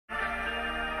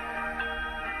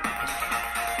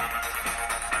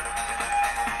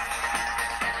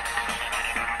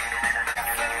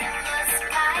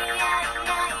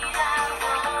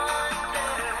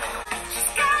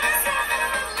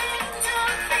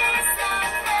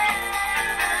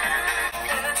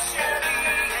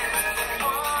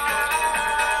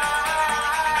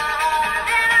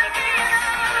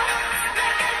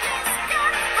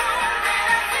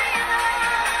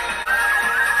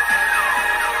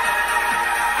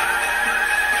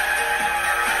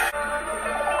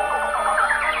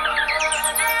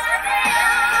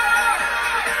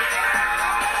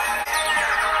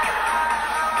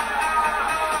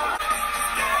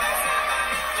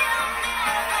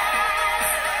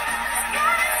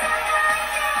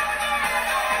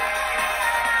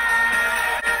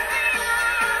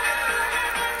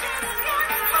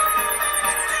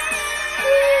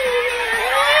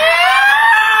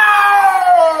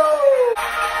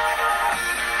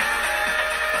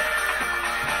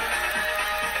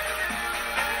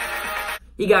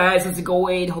Hey guys, how's it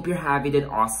going? Hope you're having an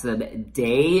awesome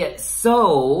day.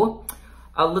 So,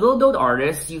 a little known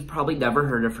artist, you've probably never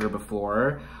heard of her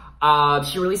before.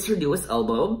 She released her newest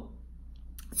album.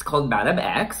 It's called Madonna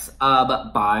X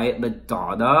by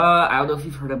Madonna. I don't know if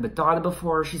you've heard of Madonna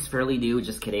before. She's fairly new,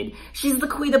 just kidding. She's the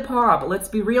queen of pop. Let's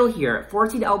be real here.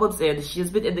 14 albums in, she has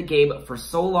been in the game for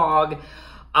so long.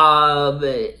 You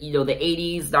know, the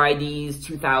 80s, 90s,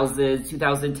 2000s,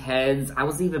 2010s. I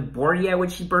wasn't even born yet when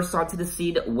she burst onto the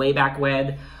scene way back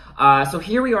when. So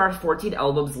here we are 14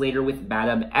 albums later with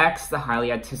Madonna X, the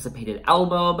highly anticipated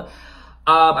album.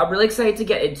 I'm really excited to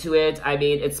get into it. I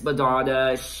mean, it's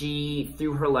Madonna. She,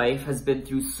 through her life, has been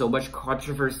through so much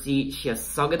controversy. She has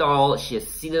sung it all. She has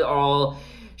seen it all.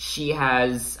 She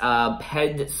has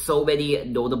penned so many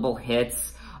notable hits.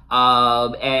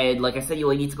 And like I said, you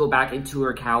only need to go back into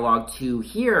her catalog to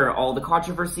hear all the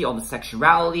controversy, all the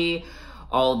sexuality,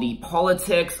 all the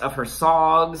politics of her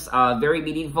songs. Very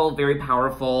meaningful, very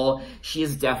powerful. She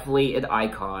is definitely an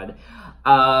icon.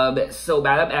 So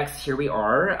Madonna X, here we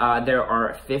are. There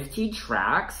are 50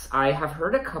 tracks. I have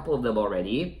heard a couple of them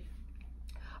already.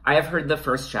 I have heard the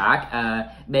first track,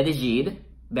 Medellin,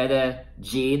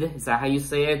 is that how you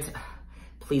say it?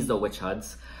 Please don't witch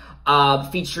hunts.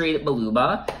 Featuring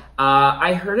Maluma.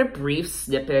 I heard a brief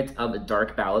snippet of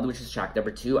Dark Ballad, which is track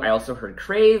number 2. I also heard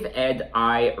Crave and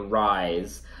I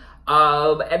Rise.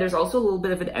 And there's also a little bit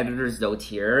of an editor's note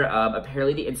here.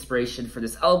 Apparently the inspiration for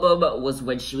this album was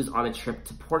when she was on a trip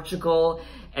to Portugal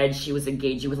and she was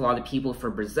engaging with a lot of people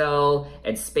from Brazil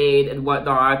and Spain and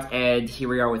whatnot. And here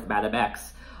we are with Madonna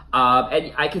X.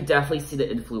 And I could definitely see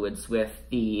the influence with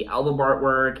the album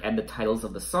artwork and the titles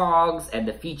of the songs and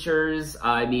the features.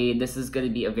 I mean, this is going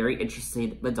to be a very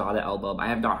interesting Madonna album. I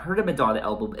have not heard a Madonna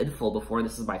album in full before.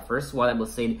 This is my first one. I'm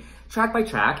listening track by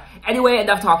track. Anyway,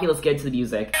 enough talking. Let's get into the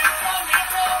music.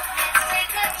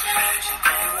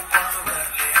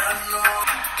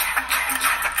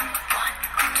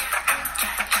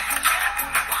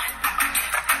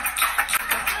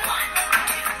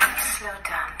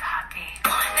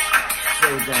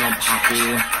 Down,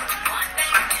 Poppy.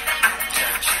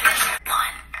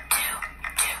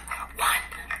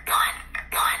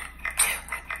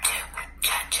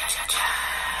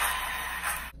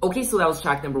 Okay, so that was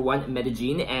track number 1,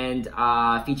 Medellin, and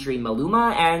featuring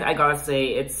Maluma, and I gotta say,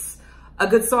 it's a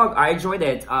good song. I enjoyed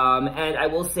it, and I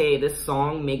will say this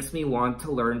song makes me want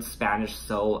to learn Spanish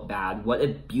so bad. What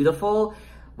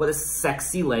a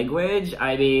sexy language.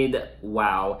 I mean,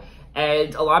 wow.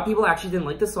 And a lot of people actually didn't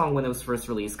like the song when it was first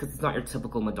released because it's not your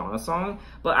typical Madonna song.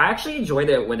 But I actually enjoyed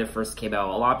it when it first came out.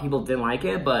 A lot of people didn't like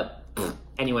it, but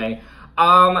anyway.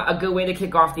 A good way to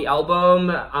kick off the album.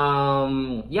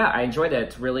 Yeah, I enjoyed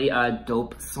it. Really a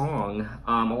dope song.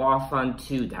 A lot of fun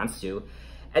to dance to.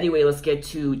 Anyway, let's get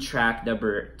to track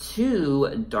number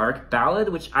 2, Dark Ballad,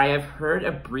 which I have heard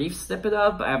a brief snippet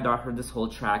of, but I have not heard this whole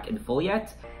track in full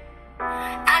yet.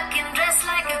 I can dress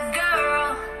like a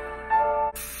girl.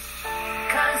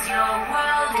 Cause your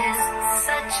world is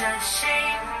such a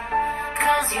shame.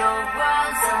 Cause your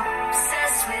world's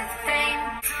obsessed with fame.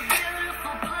 It's a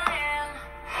beautiful plan,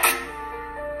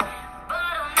 but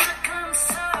I'm not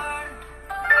concerned.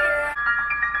 Oh yeah.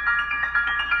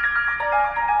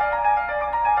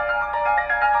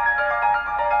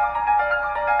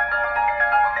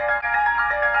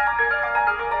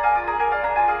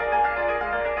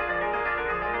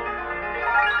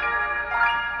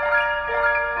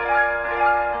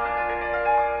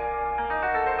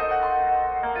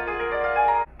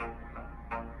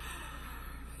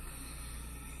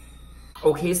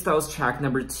 Okay, so that was track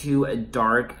number 2, a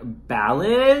Dark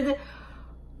Ballad.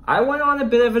 I went on a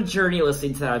bit of a journey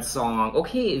listening to that song.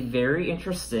 Okay, very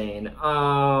interesting. You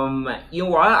know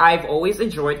what? I've always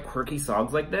enjoyed quirky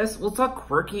songs like this. Well, it's not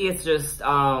quirky, it's just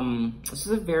a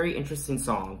very interesting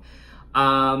song.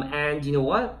 And you know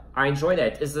what? I enjoyed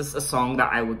it. Is this a song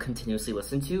that I would continuously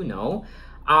listen to? No.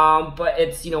 But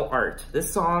it's, you know, art.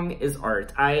 This song is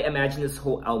art. I imagine this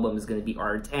whole album is gonna be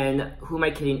art. And who am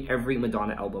I kidding? Every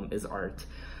Madonna album is art.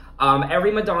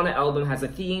 Every Madonna album has a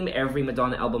theme. Every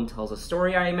Madonna album tells a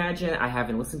story, I imagine. I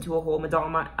haven't listened to a whole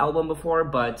Madonna album before,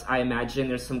 but I imagine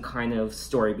there's some kind of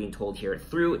story being told here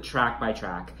through track by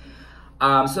track.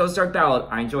 So it was Dark Ballad.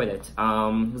 I enjoyed it.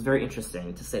 It was very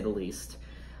interesting, to say the least.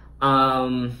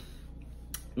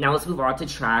 Now let's move on to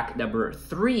track number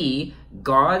 3,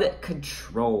 God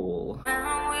Control. When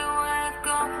we wake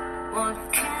up, what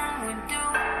can we do?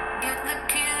 Get the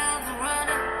kids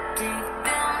ready, take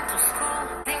them to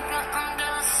school. Think I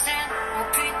understand why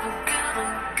people get a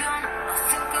gun. I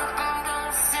think I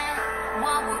understand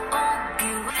why we all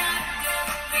give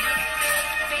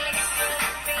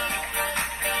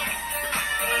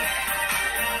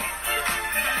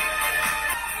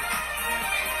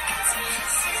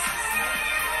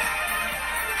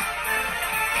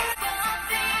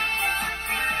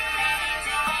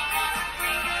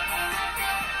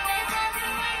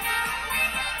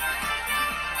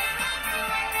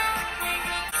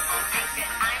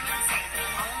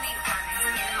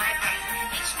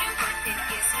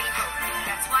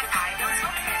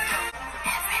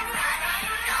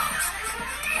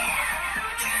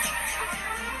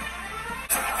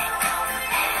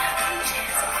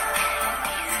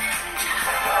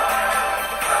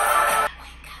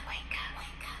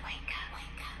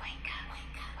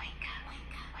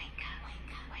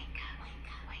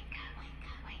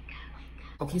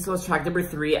Okay, so it's track number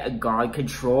 3, God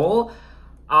Control.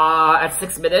 At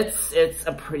 6 minutes, it's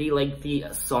a pretty lengthy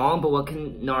song, but one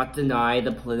can not deny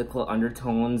the political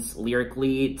undertones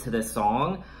lyrically to this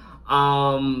song.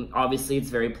 Obviously it's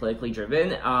very politically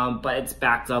driven, but it's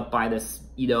backed up by this,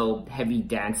 you know, heavy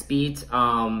dance beat.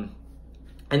 And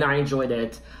I enjoyed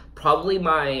it. Probably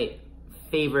my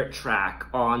favorite track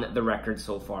on the record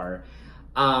so far.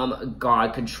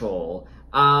 God Control.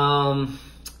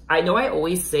 I know I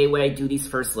always say when I do these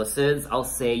first listens, I'll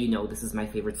say, you know, this is my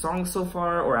favorite song so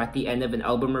far, or at the end of an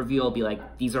album review, I'll be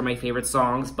like, these are my favorite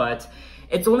songs, but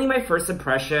it's only my first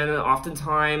impression.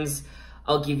 Oftentimes,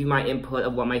 I'll give you my input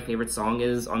of what my favorite song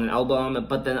is on an album,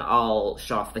 but then I'll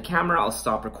shut off the camera, I'll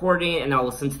stop recording, and I'll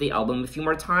listen to the album a few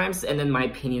more times, and then my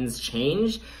opinions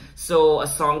change. So a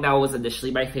song that was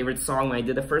initially my favorite song when I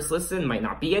did the first listen might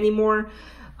not be anymore,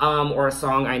 or a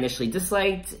song I initially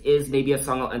disliked is maybe a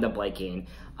song I'll end up liking.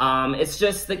 It's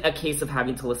just a case of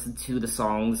having to listen to the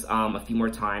songs a few more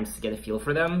times to get a feel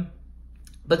for them.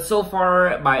 But so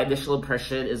far, my initial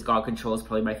impression is God Control is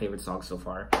probably my favorite song so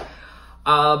far.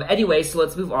 Anyway, so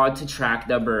let's move on to track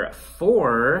number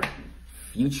 4,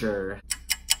 Future.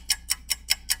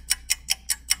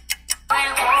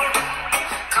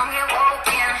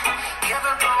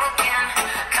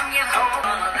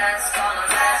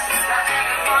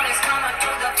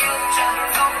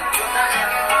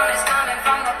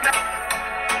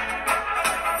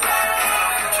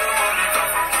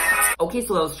 Okay,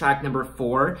 so that was track number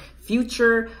 4,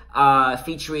 Future,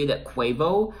 featuring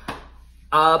Quavo.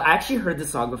 I actually heard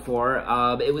this song before.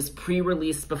 It was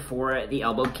pre-released before the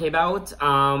album came out,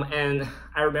 and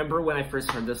I remember when I first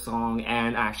heard this song,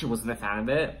 and I actually wasn't a fan of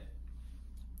it.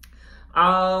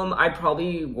 I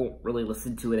probably won't really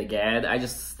listen to it again. I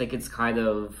just think it's kind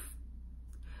of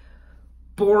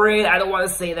boring. I don't want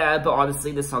to say that, but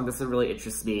honestly, this song doesn't really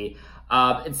interest me.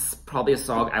 It's probably a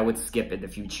song I would skip in the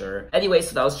future. Anyway,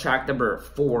 so that was track number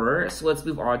 4. So let's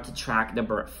move on to track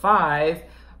number 5,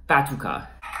 Batuka.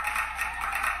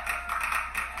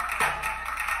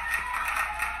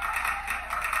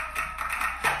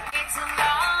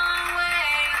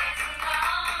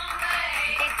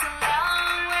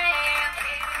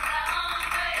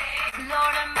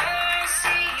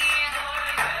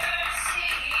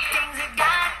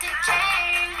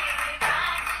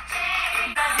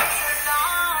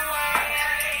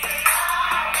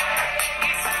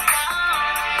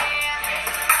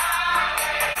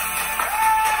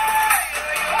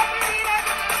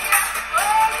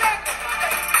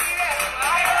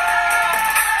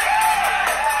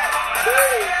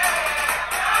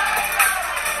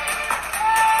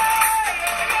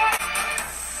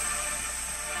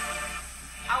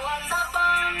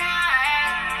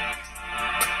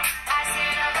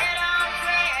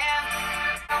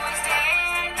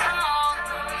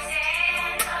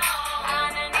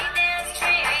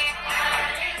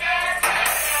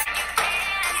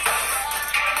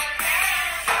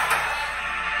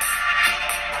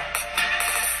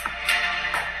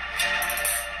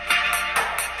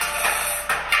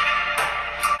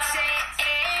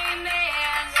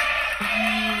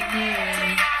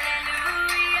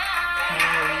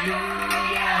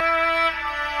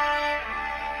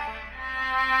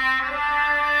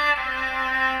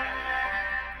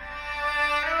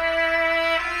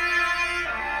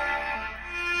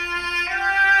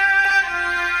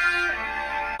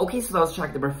 Okay, so that was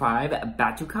track number 5,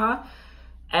 Batuka.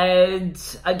 And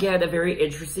again, a very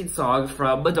interesting song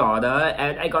from Madonna.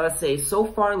 And I gotta say, so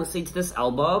far listening to this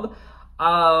album,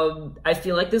 I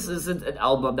feel like this isn't an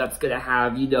album that's gonna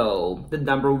have, you know, the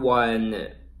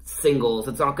 #1 singles.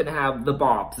 It's not gonna have the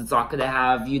bops. It's not gonna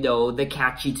have, you know, the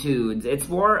catchy tunes. It's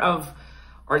more of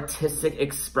artistic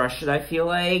expression, I feel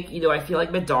like. You know, I feel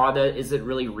like Madonna isn't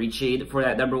really reaching for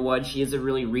that #1. She isn't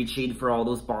really reaching for all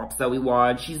those bops that we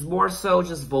want. She's more so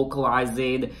just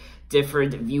vocalizing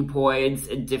different viewpoints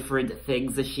and different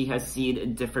things that she has seen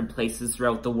in different places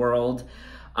throughout the world.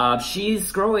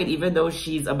 She's growing, even though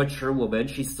she's a mature woman.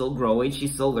 She's still growing,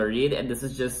 she's still learning, and this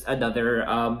is just another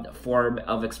form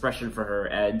of expression for her.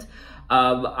 And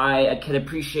I can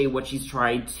appreciate what she's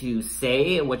trying to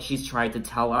say and what she's trying to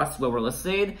tell us when we're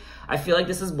listening. I feel like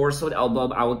this is more so an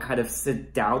album I would kind of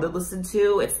sit down and listen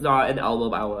to. It's not an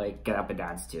album I would like get up and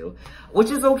dance to, which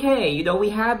is okay. You know, we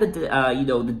had the you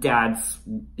know,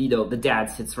 the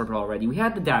dance hits from her already. We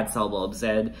had the dance albums,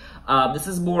 and this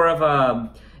is more of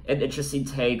an interesting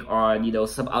take on, you know,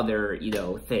 some other, you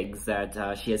know, things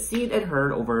that she has seen and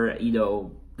heard over, you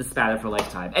know, the span of her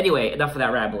lifetime. Anyway, enough of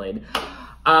that rambling.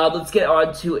 Let's get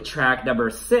on to track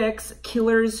number 6,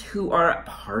 Killers Who Are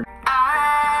Part.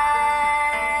 I'll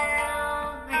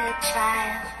be a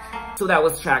child So that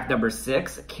was track number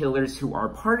 6, Killers Who Are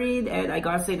Partied, and I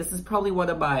gotta say this is probably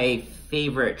one of my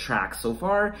favorite tracks so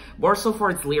far, more so for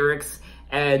its lyrics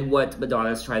and what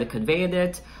Madonna's trying to convey in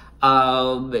it.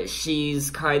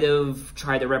 She's kind of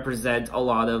trying to represent a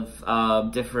lot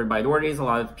of different minorities, a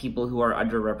lot of people who are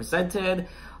underrepresented,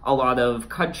 a lot of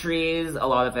countries, a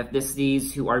lot of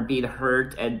ethnicities who are being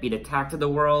hurt and being attacked in the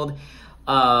world.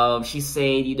 She's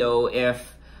saying, you know,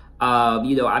 if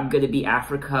I'm gonna be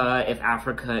Africa if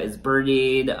Africa is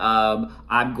burning.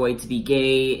 I'm going to be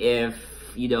gay if,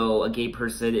 you know, a gay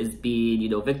person is being, you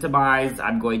know, victimized.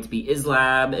 I'm going to be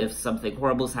Islam if something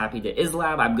horrible is happening to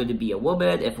Islam. I'm going to be a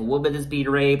woman if a woman is being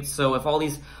raped. So if all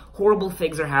these horrible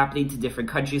things are happening to different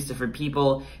countries, different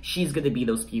people, she's gonna be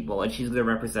those people and she's gonna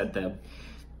represent them.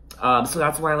 So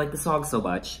that's why I like the song so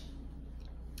much.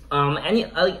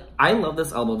 I love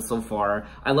this album so far.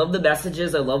 I love the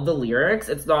messages, I love the lyrics.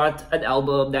 It's not an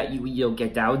album that you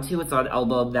get down to. It's not an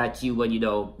album that you would,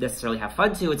 necessarily have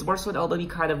fun to. It's more so an album you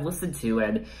kind of listen to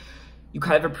and you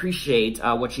kind of appreciate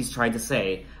what she's trying to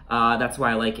say. That's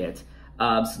why I like it. So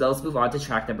now let's move on to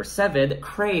track number 7,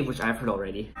 Crave, which I've heard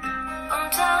already. I'm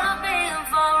tired of being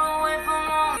far away from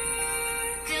home,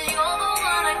 'cause you're the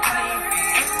one I crave.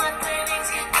 And when things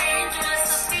get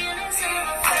dangerous, the feelings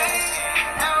never fade.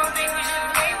 I don't think we should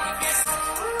play with this.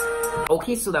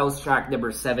 Okay, so that was track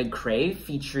number 7, Crave,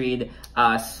 featuring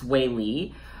Sway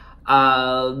Lee.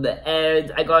 And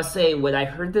I gotta say, when I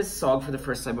heard this song for the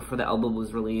first time before the album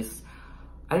was released,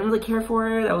 I didn't really care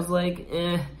for it. I was like,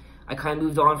 I kind of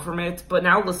moved on from it. But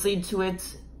now listening to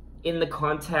it in the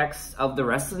context of the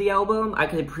rest of the album, I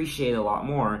can appreciate it a lot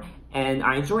more. And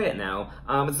I enjoy it now.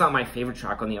 It's not my favorite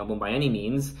track on the album by any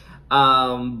means.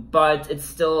 But it's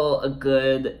still a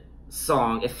good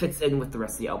song. It fits in with the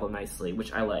rest of the album nicely,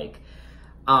 which I like.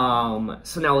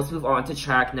 So now let's move on to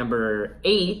track number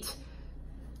 8.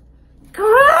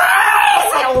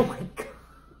 Oh my god.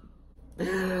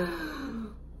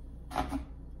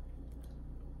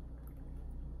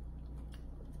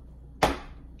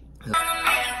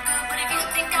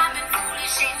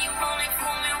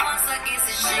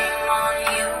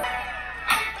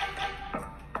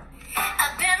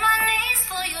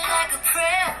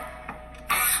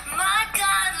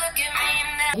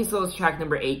 Okay, so it's track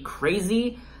number 8,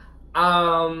 Crazy.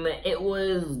 It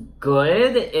was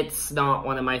good. It's not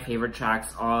one of my favorite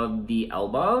tracks on the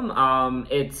album.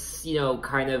 It's,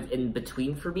 kind of in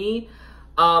between for me.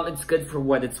 It's good for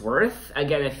what it's worth.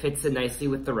 Again, it fits in nicely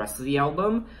with the rest of the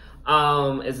album.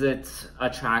 Is it a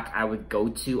track I would go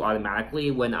to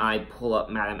automatically when I pull up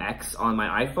Madam X on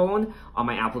my iPhone, on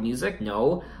my Apple Music?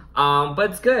 No.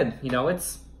 But it's good.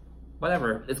 It's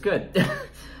whatever. It's good.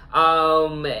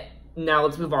 Now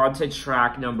let's move on to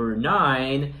track number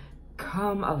 9,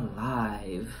 Come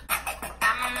Alive.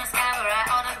 I'm in the sky where I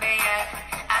ought to be at.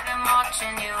 I've been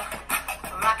watching you.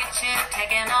 Rocket ship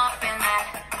taking off in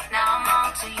that. Now I'm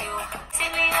on to you. See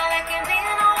me all I can be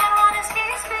and all I want is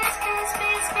peace, peace, peace,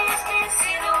 peace, peace, peace.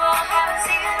 See the world how I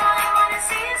see it, all I want is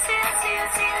see it, see it, see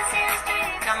it, see it, see it, see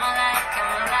it. Come alive,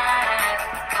 come alive.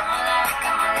 Come alive,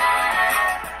 come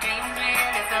alive. Dreams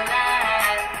really feel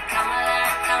alive. Come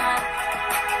alive, come alive.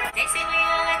 They see me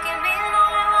all I can be and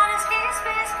all I want is peace,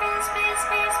 peace, peace, peace,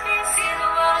 peace, peace. See the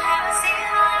world how I see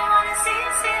it, all I want is see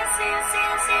it, see it, see it, see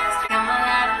it, see it. Come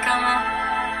alive, come alive.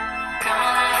 Come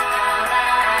alive, come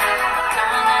alive.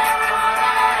 Come alive, come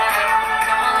alive.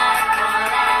 Come alive, come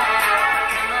alive.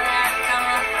 Come alive, come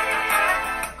alive.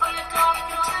 Who you talking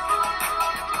to? Who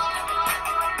you talking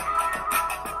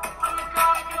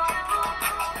to?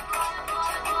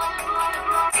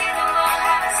 See the world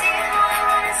how I see it, all I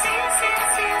want is see it, see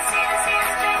it, see it, see it,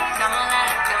 see it. Come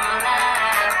alive, come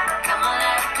alive. Come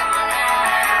alive, come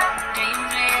alive.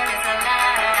 Dreams really is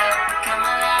alive. Come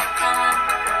alive, come alive.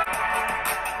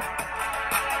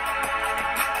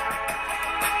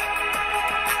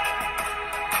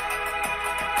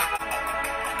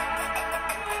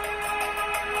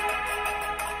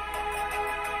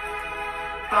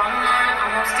 Wrong line,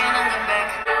 almost in on the back.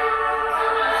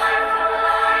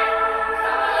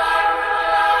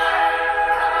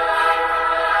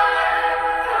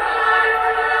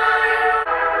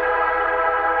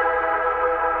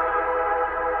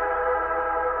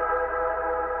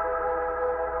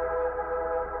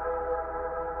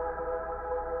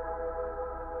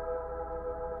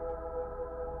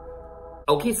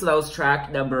 Okay, so that was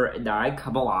track number 9,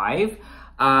 Come Alive.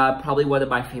 Probably one of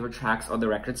my favorite tracks on the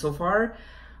record so far.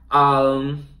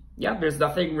 Yeah, there's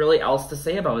nothing really else to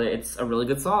say about it. It's a really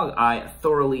good song. I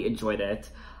thoroughly enjoyed it.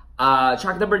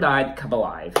 Track number 9, Come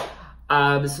Alive.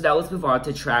 So now let's move on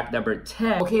to track number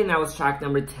 10. Okay, now it's track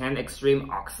number 10, Extreme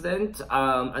Occident.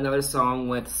 Another song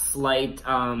with slight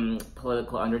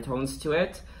political undertones to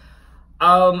it.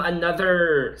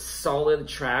 Another solid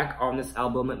track on this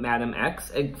album, Madam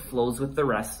X. It flows with the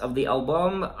rest of the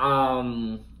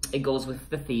album. It goes with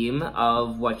the theme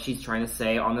of what she's trying to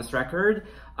say on this record.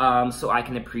 So I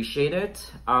can appreciate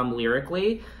it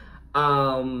lyrically.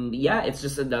 Yeah, it's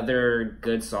just another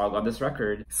good song on this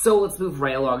record. So let's move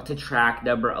right along to track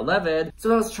number 11. So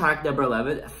that was track number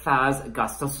 11, Faz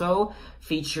Gastoso,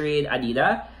 featuring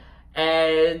Anita.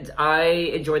 And I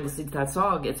enjoyed listening to that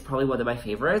song. It's probably one of my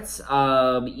favorites.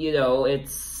 You know,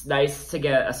 it's nice to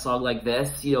get a song like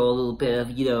this, you know, a little bit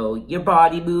of, you know, your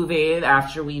body moving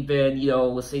after we've been, you know,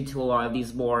 listening to a lot of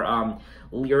these more,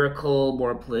 lyrical,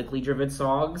 more politically driven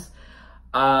songs.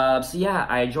 So yeah,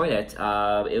 I enjoyed it.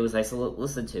 It was nice to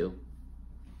listen to.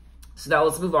 So now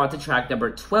let's move on to track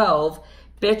number 12,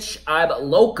 Bitch I'm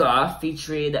Loca,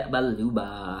 featuring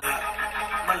Maluma.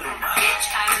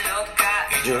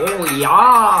 Oh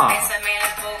yeah!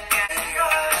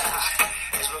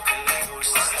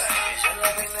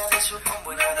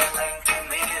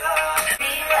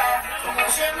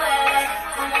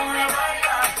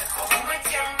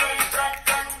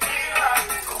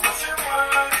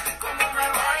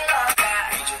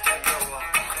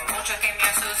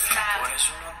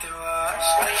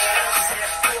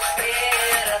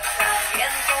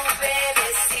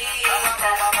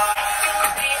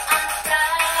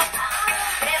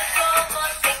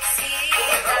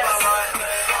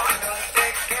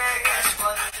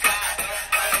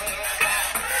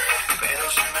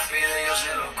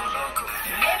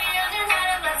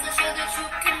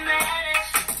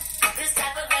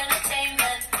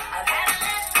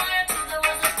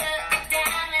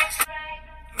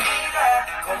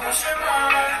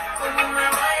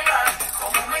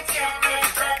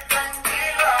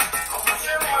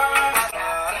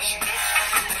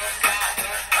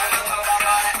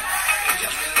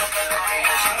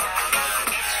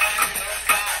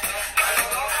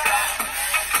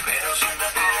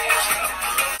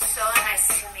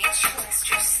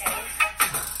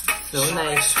 So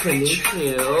nice to meet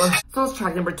you. So it's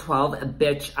track number 12,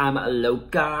 Bitch I'm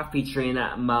Loca, featuring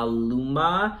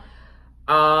Maluma.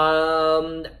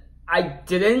 I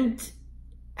didn't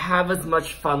have as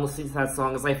much fun listening to that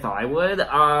song as I thought I would.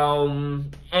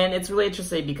 And it's really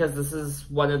interesting because this is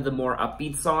one of the more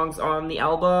upbeat songs on the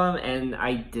album, and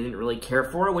I didn't really care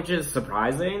for it, which is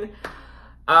surprising.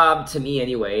 To me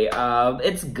anyway.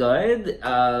 It's good.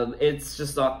 It's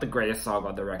just not the greatest song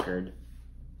on the record.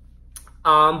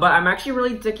 But I'm actually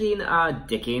really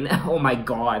oh my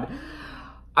god.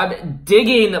 I'm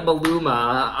digging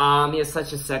Maluma. He has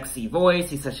such a sexy voice,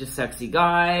 he's such a sexy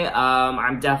guy.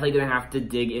 I'm definitely gonna have to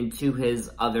dig into his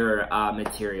other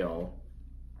material.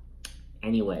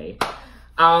 Anyway,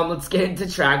 let's get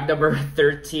into track number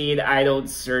 13, I Don't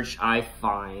Search, I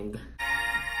Find.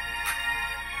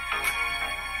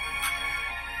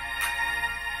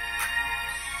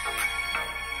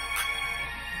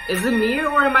 Is it me,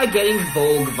 or am I getting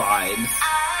Vogue vibes?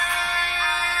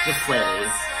 Just slightly.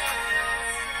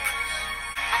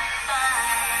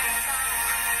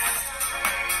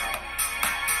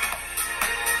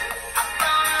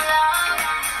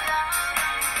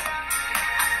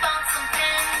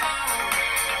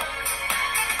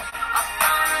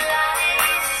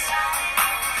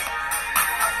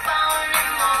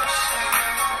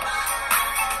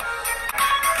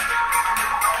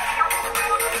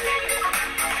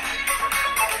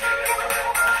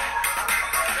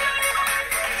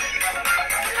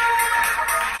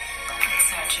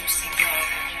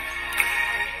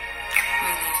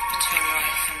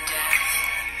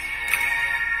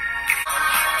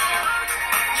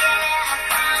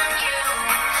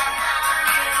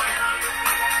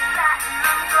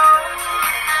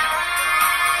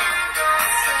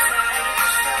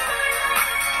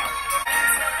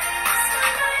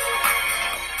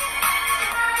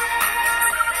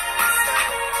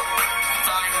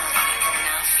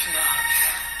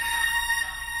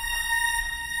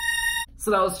 So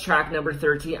that was track number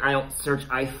 13, I Don't Search,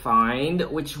 I Find,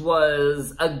 which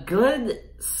was a good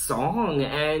song,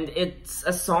 and it's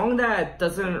a song that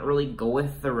doesn't really go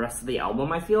with the rest of the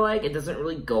album, I feel like. It doesn't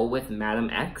really go with Madam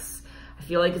X. I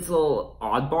feel like it's a little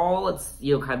oddball. It's,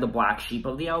 you know, kind of the black sheep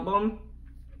of the album.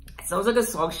 It sounds like a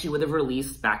song she would have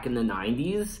released back in the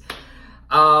 90s.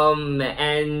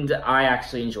 And I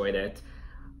actually enjoyed it.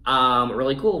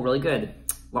 Really cool, really good.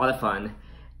 A lot of fun.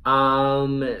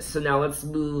 So now let's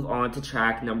move on to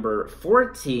track number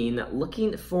 14,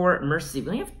 Looking for Mercy. We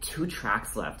only have 2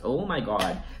 tracks left. Oh my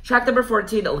god. Track number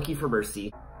 14, Looking for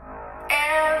Mercy.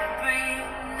 Every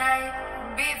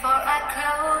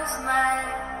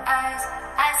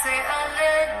say a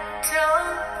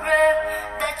little prayer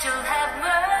that you'll have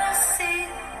mercy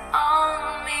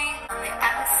on me. On the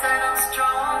outside I'm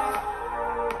strong,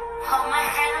 hold my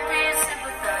hand, please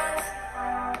sympathize.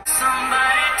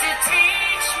 Somebody to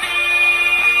teach me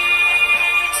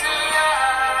to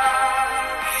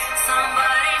love,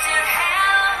 somebody to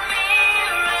help me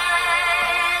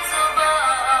rise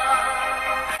above.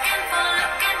 Looking for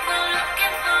mercy,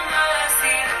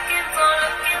 looking for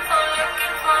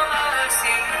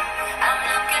mercy. I'm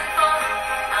looking for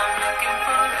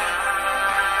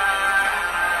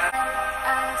love.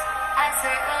 As I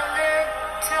say a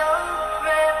little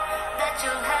prayer that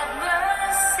you'll have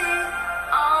mercy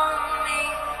on me,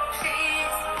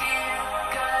 please, dear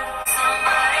God.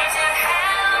 Somebody to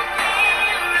help me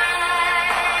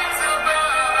rise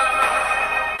above.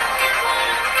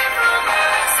 Looking for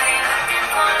mercy, looking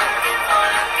for mercy.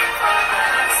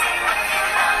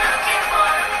 I'm looking for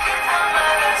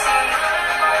mercy,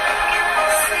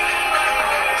 mercy.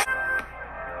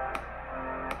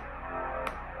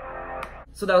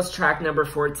 So that was track number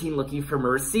 14, Looking for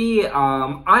Mercy.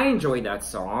 I enjoyed that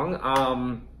song.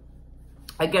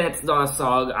 Again, it's not a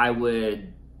song I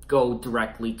would go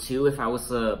directly to if I was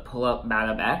to pull up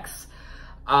Madam X.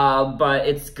 But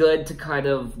it's good to kind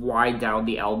of wind down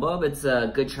the album. It's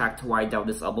a good track to wind down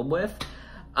this album with.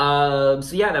 So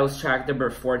yeah, that was track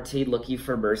number 14, Looking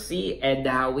for Mercy. And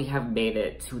now we have made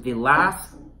it to the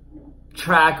last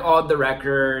track on the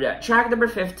record. Track number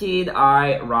 15,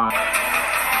 I Rise.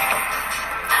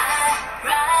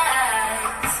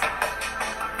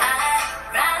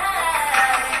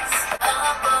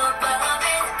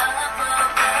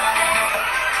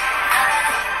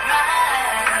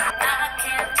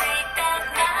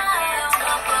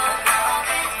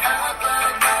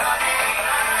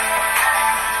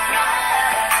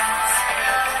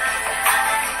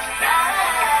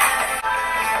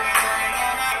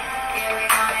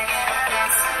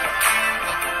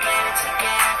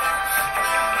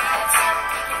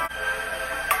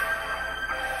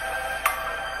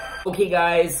 Okay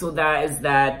guys, so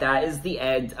that is the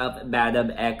end of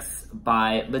Madam X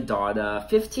by Madonna.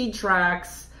 15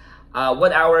 tracks,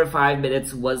 1 hour and 5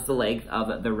 minutes was the length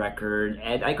of the record,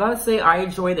 and I gotta say, I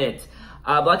enjoyed it.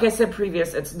 Like I said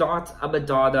previous, it's not a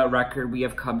Madonna record we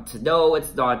have come to know,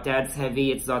 it's not dance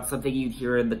heavy, it's not something you'd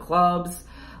hear in the clubs,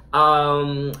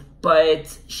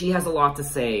 but she has a lot to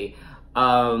say.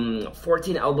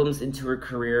 14 albums into her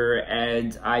career,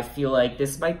 and I feel like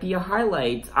this might be a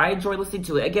highlight. I enjoy listening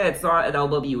to it. Again, it's not an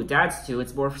album you would dance to,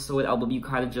 it's more so an album you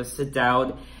kind of just sit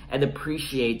down and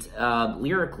appreciate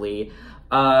lyrically.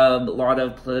 A lot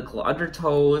of political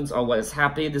undertones on what is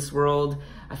happening in this world.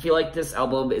 I feel like this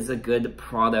album is a good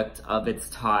product of its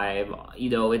time. You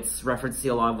know, it's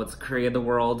referencing a lot of what's occurring in the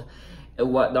world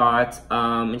and whatnot,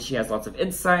 and she has lots of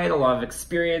insight, a lot of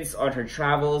experience on her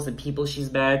travels and people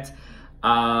she's met.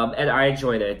 And I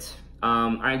enjoyed it.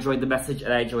 I enjoyed the message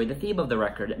and I enjoyed the theme of the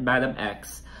record, Madam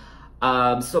X.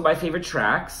 So my favorite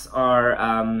tracks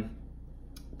are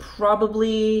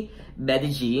probably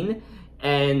Medellin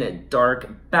and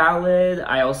Dark Ballad.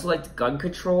 I also liked Gun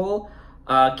Control,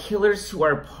 Killers Who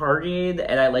Are Partying,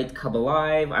 and I liked Come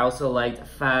Alive. I also liked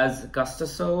Faz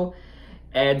Gustoso,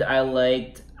 and I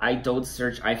liked I Don't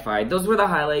Search, I Find. Those were the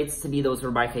highlights. To me, those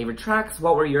were my favorite tracks.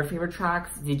 What were your favorite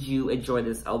tracks? Did you enjoy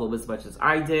this album as much as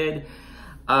I did?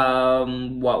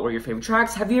 What were your favorite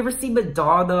tracks? Have you ever seen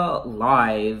Madonna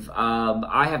live?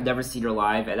 I have never seen her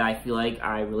live, and I feel like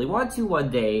I really want to one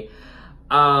day.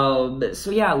 So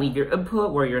yeah, leave your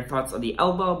input. What are your thoughts on the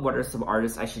album? What are some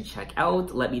artists I should check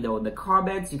out? Let me know in the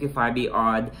comments. You can find me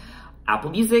on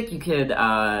Apple Music. You can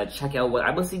check out what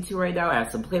I'm listening to right now. I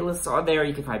have some playlists on there.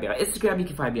 You can find me on Instagram. You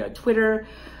can find me on Twitter.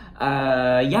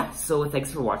 Yeah, so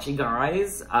thanks for watching,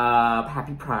 guys.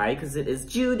 Happy Pride, because it is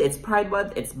June. It's Pride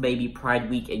Month. It's maybe Pride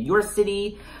Week in your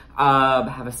city.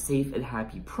 Have a safe and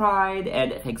happy Pride,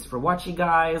 and thanks for watching,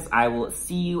 guys. I will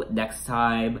see you next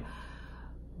time.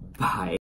 Bye.